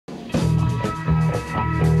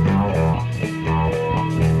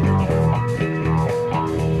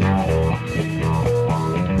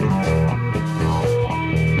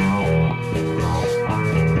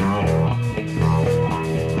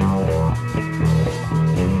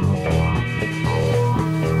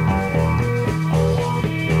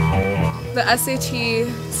the SAT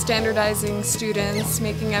standardizing students,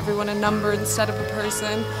 making everyone a number instead of a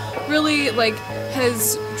person, really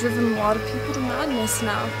has driven a lot of people to madness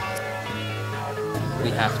now. We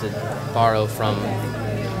have to borrow from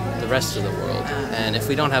the rest of the world, and if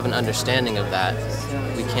we don't have an understanding of that,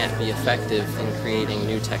 we can't be effective in creating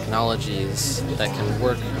new technologies that can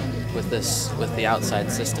work with the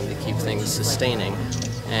outside system to keep things sustaining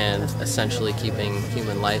and essentially keeping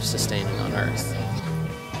human life sustaining on Earth.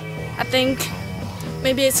 I think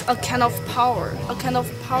maybe it's a kind of power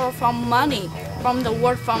from money, from the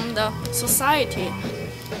world, from the society,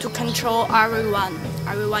 to control everyone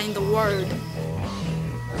in the world.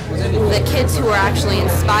 The kids who were actually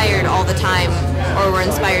inspired all the time, or were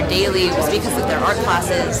inspired daily, was because of their art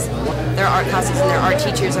classes. Their art classes and their art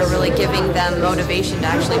teachers are really giving them motivation to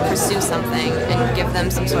actually pursue something and give them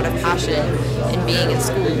some sort of passion in being in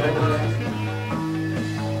school.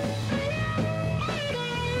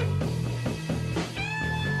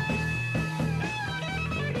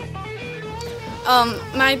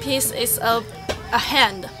 My piece is a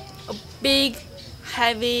hand, a big,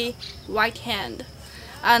 heavy, white hand.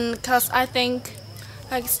 And because I think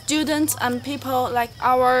students and people,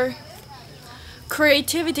 our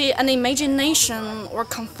creativity and imagination were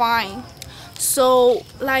confined. So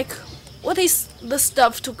what is the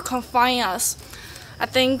stuff to confine us? I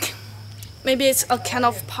think maybe it's a kind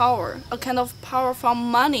of power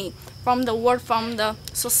from money, from the world, from the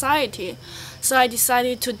society. So I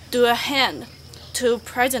decided to do a hand, to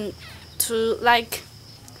present, to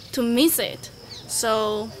miss it.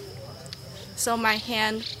 So my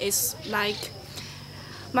hand is a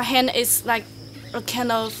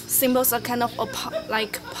kind of symbols, a kind of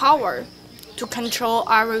power to control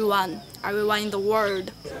everyone in the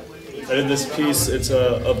world. I did this piece. It's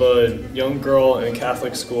of a young girl in a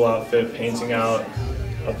Catholic school outfit painting out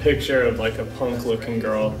a picture of a punk-looking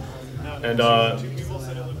girl, and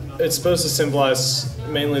it's supposed to symbolize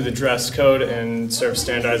mainly the dress code and sort of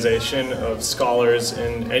standardization of scholars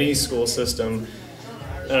in any school system.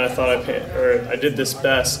 And I thought I did this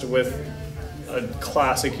best with a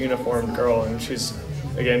classic uniformed girl, and she's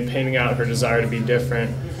again painting out her desire to be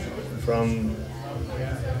different from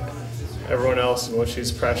everyone else and what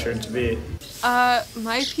she's pressured to be.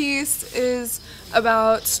 My piece is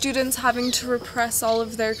about students having to repress all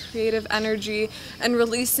of their creative energy and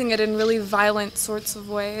releasing it in really violent sorts of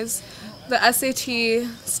ways. The SAT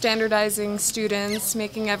standardizing students,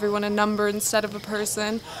 making everyone a number instead of a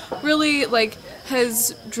person, really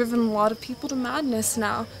has driven a lot of people to madness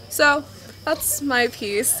now. So that's my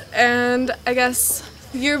piece, and I guess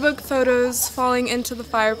yearbook photos falling into the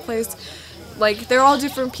fireplace, they're all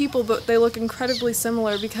different people, but they look incredibly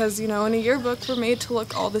similar because, in a yearbook we're made to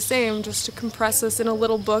look all the same, just to compress us in a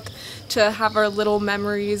little book to have our little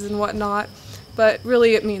memories and whatnot, but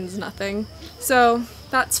really it means nothing. So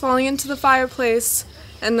that's falling into the fireplace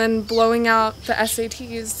and then blowing out the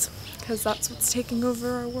SATs, because that's what's taking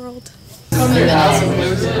over our world.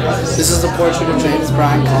 This is the portrait of James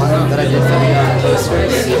Brian Conal that I did for the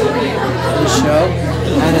posters for the show,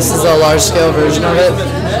 and this is a large-scale version of it.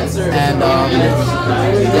 And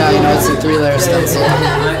yeah, it's a 3-layer stencil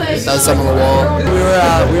that was up on the wall.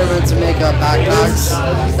 We were meant to make backpacks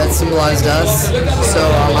that symbolized us. So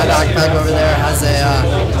my backpack over there has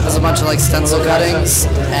a bunch of stencil cuttings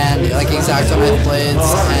and X-Acto knife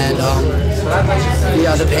blades and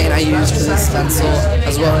the paint I used for this stencil,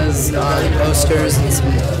 as well as the posters and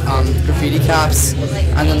some graffiti caps.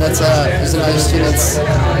 And then there's another student's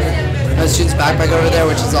backpack over there,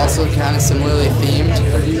 which is also kind of similarly themed,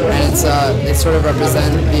 and they sort of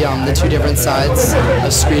represent the two different sides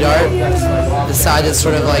of street art. The side that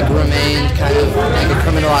sort of remained kind of a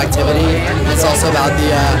criminal activity, and it's also about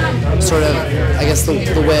the sort of, I guess, the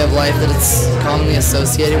way of life that it's commonly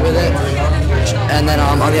associated with it. And then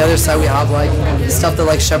on the other side we have the stuff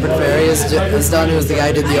that Shepard Fairey has done, who was the guy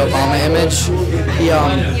who did the Obama image.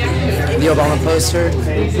 The Obama poster.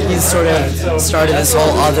 He's sort of started this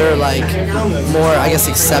whole other more, I guess,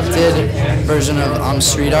 accepted version of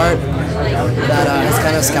street art that has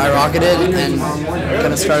kind of skyrocketed and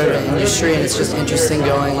kind of started an industry, and it's just interesting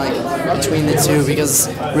going between the two, because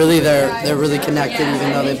really they're really connected,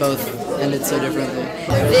 even though they both ended so differently.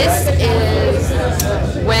 This is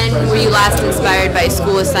when were you last inspired by a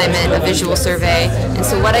school assignment, a visual survey. And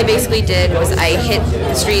so what I basically did was I hit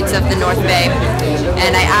the streets of the North Bay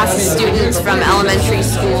and I asked students from elementary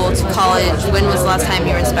school to college, when was the last time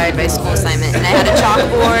you were inspired by a school assignment? And I had a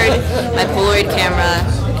chalkboard, my Polaroid camera,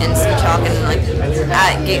 and some chalk and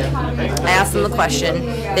I asked them the question,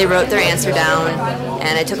 they wrote their answer down,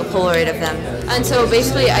 and I took a Polaroid of them. And so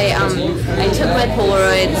basically I took my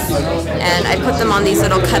Polaroids and I put them on these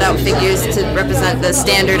little cutout figures to represent the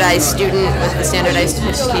standardized student with the standardized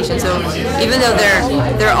stupidification. So even though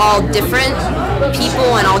they're all different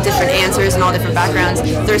people and all different answers and all different backgrounds,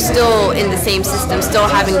 they're still in the same system, still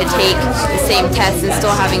having to take the same tests and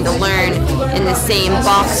still having to learn in the same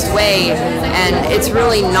boxed way, and it's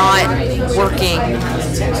really not working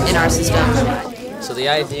in our system. So the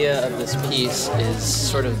idea of this piece is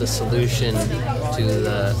sort of the solution to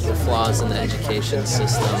the flaws in the education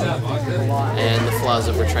system and the flaws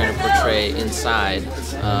that we're trying to portray inside.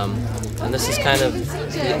 And this is kind of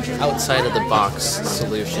the outside of the box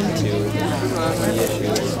solution to the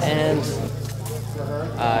issues. And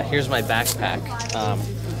here's my backpack.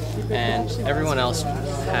 And everyone else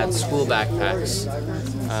had school backpacks.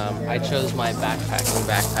 I chose my backpacking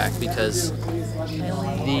backpack because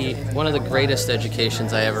one of the greatest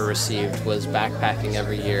educations I ever received was backpacking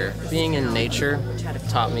every year. Being in nature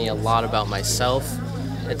taught me a lot about myself.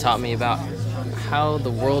 It taught me about how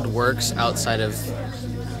the world works outside of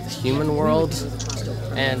the human world.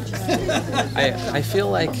 And I feel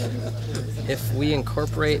like if we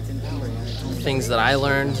incorporate things that I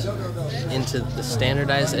learned into the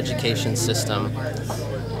standardized education system,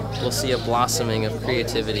 we'll see a blossoming of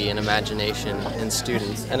creativity and imagination in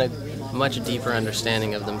students and a much deeper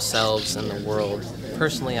understanding of themselves and the world.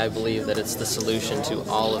 Personally, I believe that it's the solution to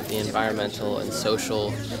all of the environmental and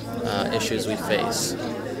social issues we face.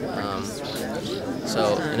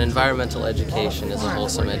 So an environmental education is a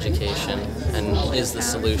wholesome education and is the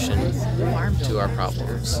solution to our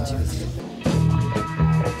problems.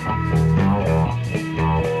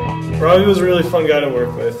 Robbie was a really fun guy to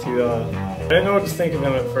work with. I didn't know what to think of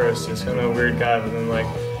him at first. He was kind of a weird guy, but then like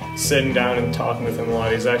sitting down and talking with him a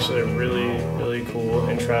lot, he's actually a really, really cool,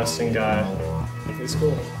 interesting guy. He's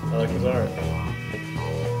cool. I like his art.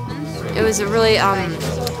 It was a really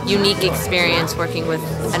unique experience working with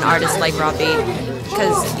an artist like Robbie,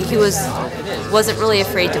 because he wasn't really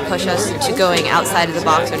afraid to push us to going outside of the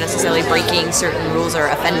box or necessarily breaking certain rules or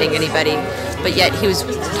offending anybody, but yet he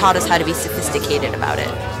taught us how to be sophisticated about it.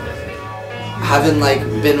 Having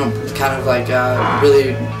been kind of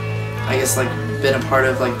really, I guess been a part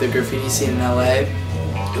of the graffiti scene in LA,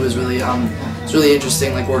 it was really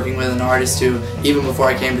interesting working with an artist who, even before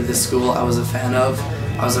I came to this school, I was a fan of.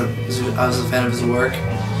 I was a fan of his work,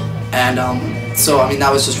 and so I mean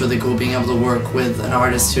that was just really cool being able to work with an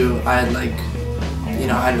artist who I had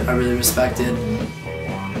I really respected.